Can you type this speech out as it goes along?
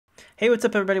Hey, what's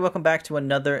up everybody? Welcome back to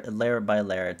another Layer by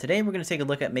Layer. Today we're going to take a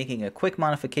look at making a quick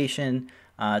modification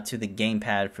to the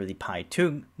gamepad for the Pi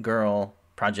 2 Girl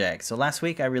project. So last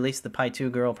week I released the Pi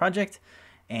 2 Girl project,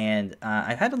 and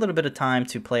I've had a little bit of time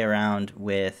to play around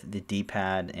with the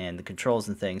D-pad and the controls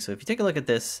and things. So if you take a look at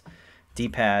this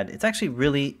D-pad, it's actually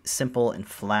really simple and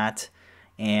flat.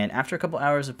 And after a couple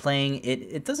hours of playing,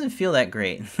 it doesn't feel that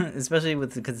great, especially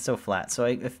because it's so flat. So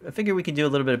I figure we can do a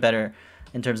little bit better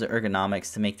in terms of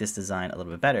ergonomics to make this design a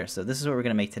little bit better. So this is what we're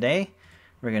going to make today.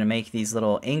 We're going to make these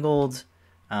little angled,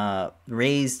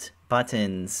 raised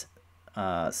buttons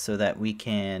so that we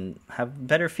can have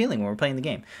better feeling when we're playing the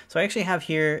game. So I actually have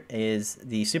here is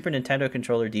the Super Nintendo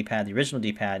controller D-pad, the original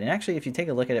D-pad, and actually if you take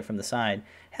a look at it from the side,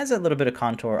 it has a little bit of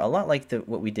contour, a lot like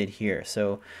what we did here.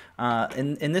 So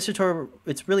in this tutorial,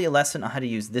 it's really a lesson on how to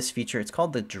use this feature. It's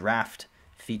called the draft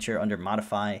feature under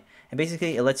modify, and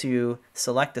basically it lets you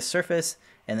select a surface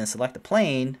and then select a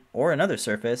plane or another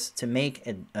surface to make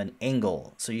an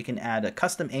angle. So you can add a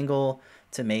custom angle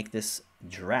to make this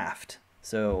draft.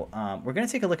 So we're going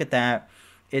to take a look at that.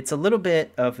 It's a little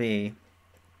bit of a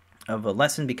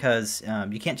lesson because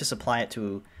you can't just apply it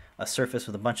to a surface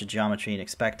with a bunch of geometry and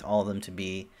expect all of them to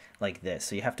be like this.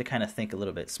 So you have to kind of think a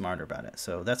little bit smarter about it.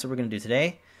 So that's what we're going to do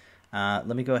today. Let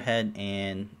me go ahead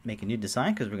and make a new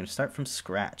design because we're going to start from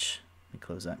scratch. Let me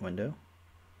close that window.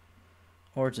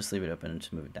 Or just leave it open and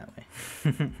just move it that way.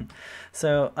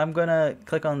 So I'm going to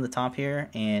click on the top here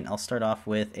and I'll start off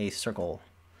with a circle.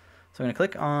 So I'm going to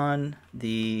click on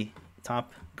the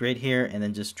top grid here and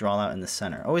then just draw out in the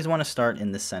center. Always want to start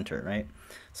in the center, right?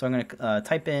 So I'm going to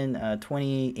type in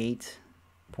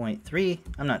 28.3.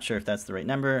 I'm not sure if that's the right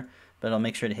number, but I'll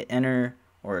make sure to hit enter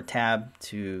or a tab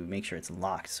to make sure it's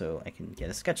locked so I can get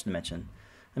a sketch dimension.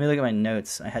 Let me look at my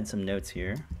notes. I had some notes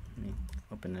here. Let me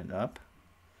open it up.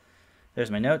 There's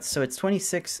my notes. So it's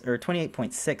 26 or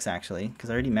 28.6 actually, because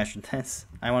I already measured this.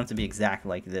 I want it to be exact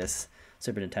like this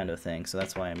Super Nintendo thing, so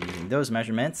that's why I'm using those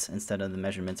measurements instead of the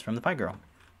measurements from the Pi Girl.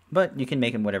 But you can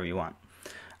make them whatever you want.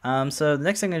 So the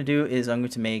next thing I'm going to do is I'm going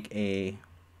to make a.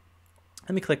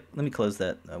 Let me close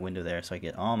that window there so I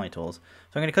get all my tools. So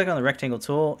I'm going to click on the rectangle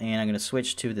tool and I'm going to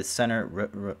switch to the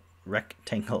center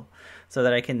rectangle so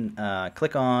that I can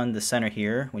click on the center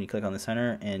here when you click on the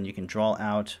center, and you can draw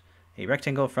out a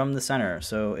rectangle from the center.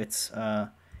 So it's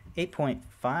 8.5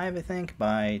 I think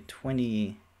by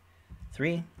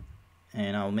 23,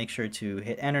 and I'll make sure to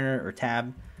hit enter or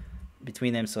tab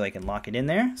between them so I can lock it in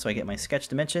there so I get my sketch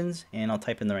dimensions, and I'll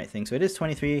type in the right thing. So it is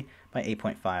 23 by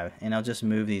 8.5, and I'll just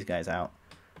move these guys out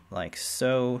like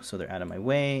so they're out of my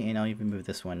way, and I'll even move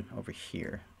this one over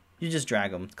here. You just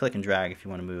drag them, click and drag if you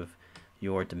want to move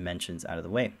your dimensions out of the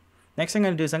way. Next thing I'm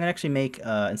going to do is I'm going to actually make,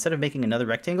 instead of making another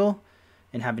rectangle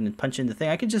and having to punch in the thing,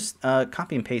 I could just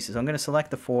copy and paste it. So I'm going to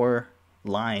select the 4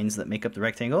 lines that make up the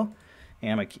rectangle,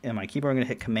 and on my keyboard I'm going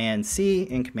to hit Command C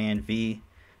and Command V,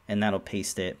 and that'll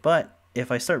paste it. But if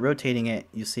I start rotating it,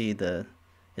 you see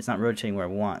it's not rotating where I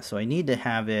want. So I need to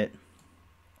have it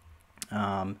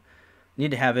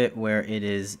where it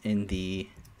is in the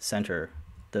center.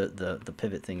 The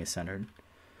pivot thing is centered.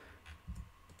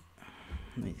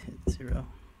 Let me hit 0.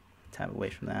 Tab away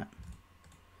from that.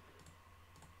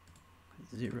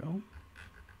 0.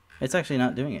 It's actually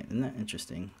not doing it. Isn't that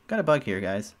interesting? Got a bug here,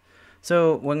 guys.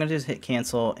 So what I'm going to do is hit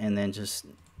cancel and then just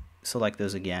select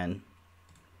those again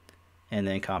and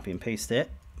then copy and paste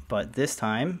it. But this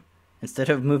time, instead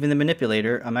of moving the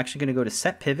manipulator, I'm actually going to go to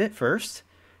set pivot first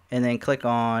and then click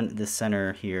on the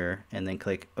center here and then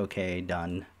click OK,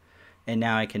 done. And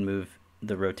now I can move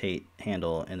the rotate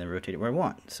handle and then rotate it where I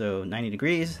want. So 90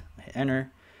 degrees, I hit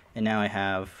enter, and now I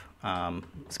have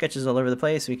sketches all over the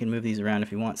place. So you can move these around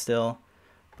if you want still,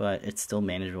 but it's still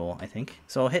manageable, I think.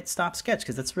 So I'll hit stop sketch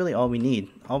because that's really all we need.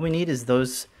 All we need is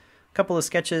those couple of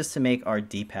sketches to make our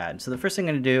D-pad. So the first thing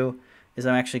I'm going to do is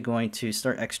I'm actually going to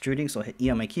start extruding. So I'll hit E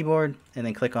on my keyboard and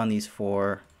then click on these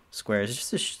 4 squares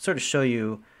just to sort of show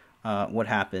you what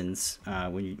happens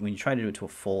when you try to do it to a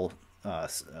full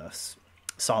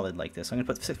solid like this. So I'm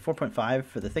going to put 4.5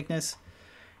 for the thickness,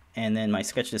 and then my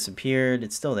sketch disappeared.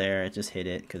 It's still there. I just hit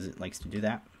it because it likes to do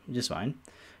that just fine.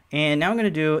 And now what I'm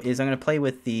going to do is I'm going to play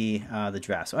with the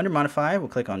draft. So under modify, we'll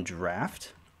click on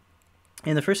draft.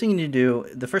 And the first thing you need to do,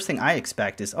 the first thing I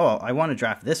expect is, oh, I want to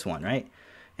draft this one, right?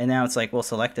 And now it's like, well,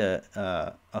 select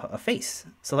a face.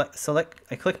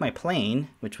 I click my plane,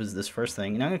 which was this first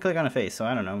thing, and I'm going to click on a face. So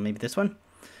I don't know, maybe this one.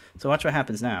 So watch what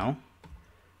happens now.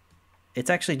 It's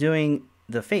actually doing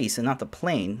the face and not the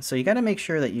plane. So you got to make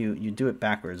sure that you do it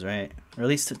backwards, right? Or at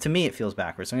least to me it feels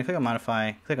backwards. So I'm going to click on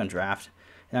modify, click on draft,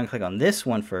 and I'm going to click on this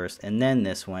one first and then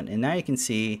this one. And now you can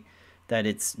see that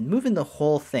it's moving the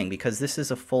whole thing, because this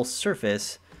is a full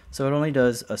surface, so it only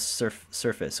does a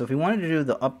surface. So if we wanted to do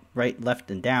the up, right,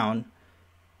 left, and down,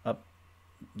 up,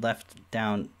 left,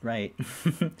 down, right,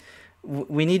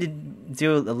 we need to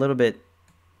do a little bit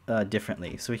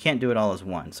differently. So we can't do it all as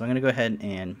one. So I'm going to go ahead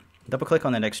and double click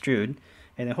on that extrude,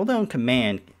 and then hold down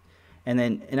Command, and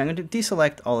I'm going to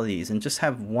deselect all of these and just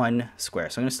have one square.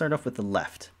 So I'm going to start off with the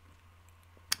left.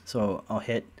 So I'll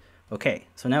hit OK.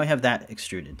 So now we have that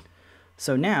extruded.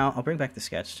 So now I'll bring back the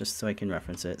sketch just so I can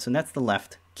reference it. So that's the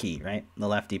left key, right? The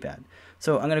left D-pad.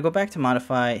 So I'm going to go back to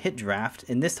modify, hit draft,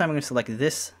 and this time I'm going to select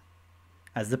this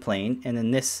as the plane and then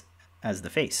this as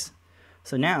the face.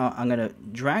 So now I'm going to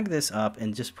drag this up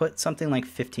and just put something like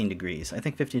 15 degrees. I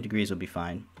think 15 degrees will be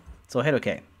fine. So I'll hit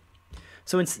OK.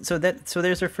 So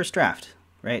there's our first draft,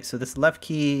 right? So this left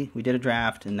key, we did a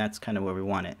draft, and that's kind of where we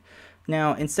want it.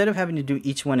 Now, instead of having to do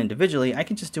each one individually, I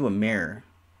can just do a mirror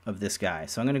of this guy.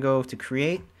 So I'm going to go to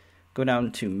Create, go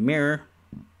down to Mirror,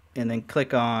 and then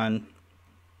click on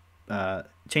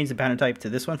change the pattern type to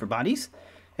this one for bodies,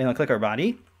 and I'll click our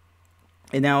body,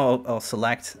 and now I'll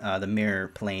select the mirror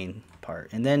plane part,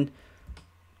 and then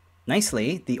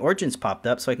nicely the origins popped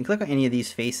up, so I can click on any of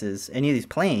these faces, any of these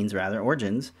planes rather,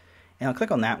 origins, and I'll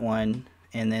click on that one,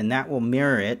 and then that will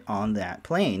mirror it on that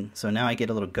plane. So now I get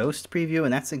a little ghost preview,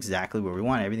 and that's exactly where we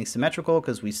want it. Everything's symmetrical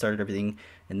because we started everything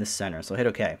in the center. So hit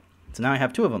OK. So now I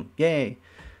have two of them. Yay!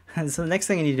 So the next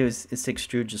thing I need to do is to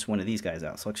extrude just one of these guys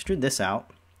out. So I'll extrude this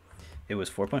out. It was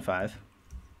 4.5.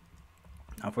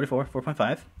 Now 44,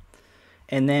 4.5.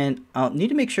 And then I'll need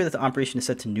to make sure that the operation is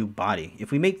set to new body.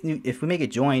 If we make a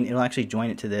join, it'll actually join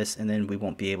it to this, and then we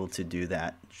won't be able to do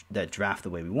that draft the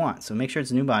way we want. So make sure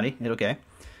it's a new body. Hit OK.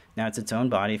 Now it's its own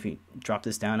body. If we drop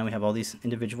this down, and we have all these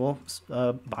individual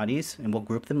bodies, and we'll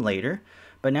group them later.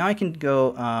 But now I can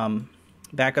go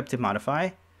back up to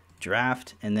modify,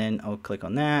 draft, and then I'll click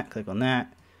on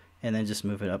that, and then just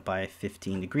move it up by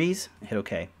 15 degrees. Hit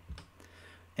OK.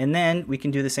 And then we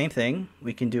can do the same thing.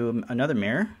 We can do another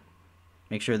mirror.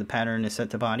 Make sure the pattern is set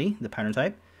to body, the pattern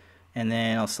type. And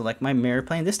then I'll select my mirror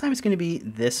plane. This time it's going to be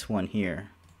this one here.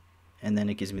 And then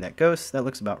it gives me that ghost. That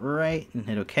looks about right. And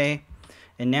hit OK.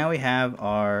 And now we have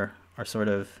our sort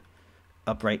of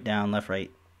up, right, down, left,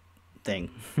 right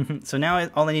thing. So now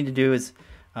all I need to do is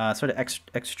sort of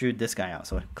extrude this guy out.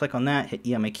 So I click on that, hit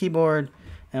E on my keyboard,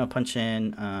 and I'll punch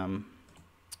in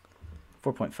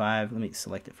 4.5. Let me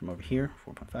select it from over here,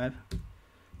 4.5.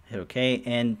 Hit OK.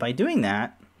 And by doing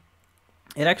that,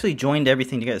 it actually joined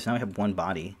everything together. So now we have one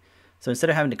body. So instead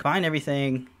of having to combine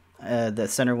everything, the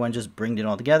center one just bringed it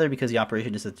all together because the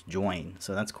operation is to join.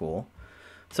 So that's cool.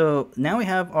 So now we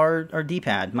have our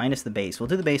D-pad minus the base. We'll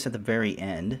do the base at the very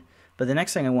end. But the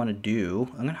next thing I want to do,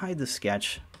 I'm going to hide the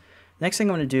sketch. The next thing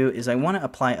I want to do is I want to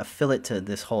apply a fillet to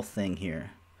this whole thing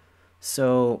here.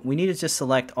 So we need to just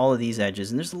select all of these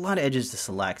edges. And there's a lot of edges to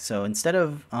select. So instead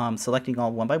of selecting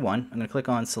all one by one, I'm going to click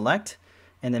on Select.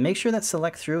 And then make sure that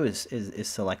Select Through is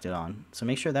selected on. So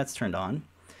make sure that's turned on.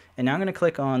 And now I'm going to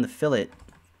click on the Fillet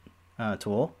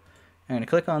tool. I'm going to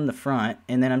click on the front.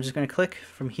 And then I'm just going to click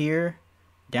from here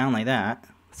down like that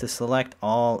to select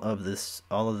all of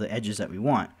the edges that we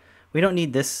want. We don't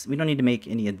need this. We don't need to make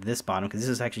any of this bottom because this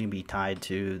is actually going to be tied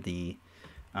to the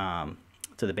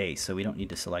base, so we don't need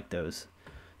to select those.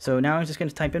 So now I'm just going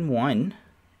to type in 1,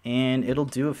 and it'll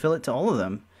do a fillet to all of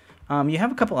them. You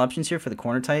have a couple options here for the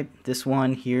corner type. This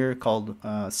one here called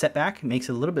setback makes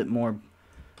it a little bit more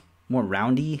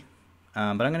roundy, but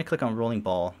I'm going to click on rolling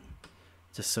ball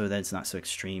just so that it's not so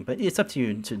extreme. But it's up to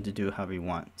you to do however you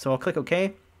want. So I'll click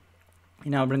OK.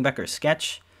 And now I'll bring back our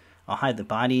sketch. I'll hide the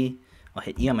body. I'll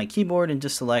hit E on my keyboard and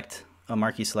just select a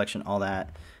marquee selection, all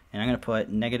that. And I'm going to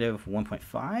put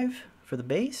 -1.5 for the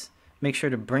base. Make sure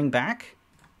to bring back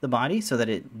the body so that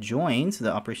it joins,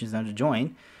 the operation is now to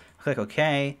join. Click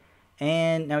OK.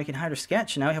 And now we can hide our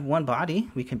sketch. Now we have one body.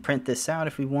 We can print this out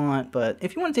if we want. But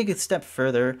if you want to take it a step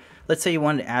further, let's say you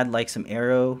wanted to add like some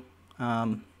arrow,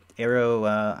 I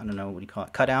don't know, what do you call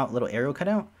it, cutout, little arrow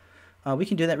cutout. We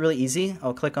can do that really easy.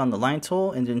 I'll click on the line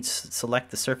tool and then select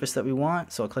the surface that we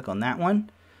want. So I'll click on that one.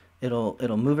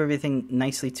 It'll move everything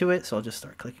nicely to it. So I'll just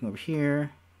start clicking over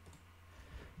here.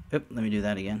 Oop, let me do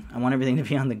that again. I want everything to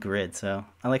be on the grid. So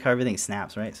I like how everything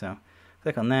snaps, right? So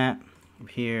click on that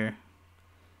over here,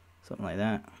 something like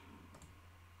that.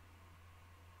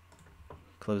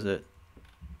 Close it.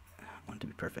 I want it to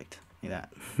be perfect, like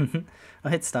that.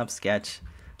 I'll hit stop sketch.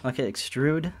 I'll hit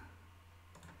extrude.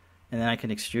 And then I can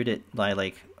extrude it by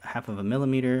like 0.5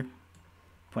 millimeter.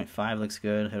 0.5 looks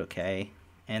good. Hit OK.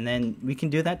 And then we can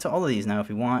do that to all of these now if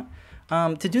we want.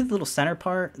 To do the little center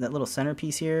part, that little center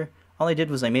piece here, all I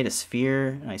did was I made a sphere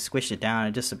and I squished it down.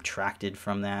 I just subtracted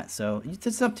from that. So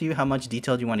it's up to you how much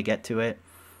detail you want to get to it.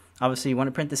 Obviously, you want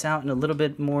to print this out in a little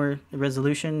bit more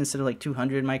resolution instead of like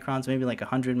 200 microns, maybe like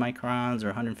 100 microns or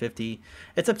 150.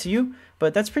 It's up to you,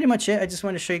 but that's pretty much it. I just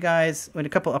wanted to show you guys a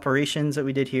couple operations that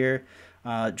we did here,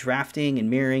 drafting and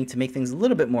mirroring to make things a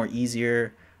little bit more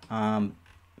easier.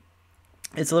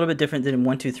 It's a little bit different than in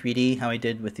 123D, how I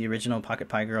did with the original Pocket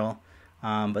Pi Girl.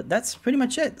 But that's pretty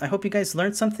much it. I hope you guys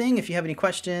learned something. If you have any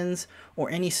questions or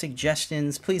any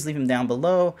suggestions, please leave them down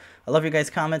below. I love your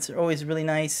guys' comments. They're always really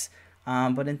nice.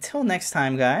 But until next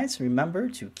time, guys, remember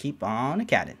to keep on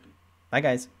a-catting. Bye,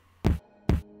 guys.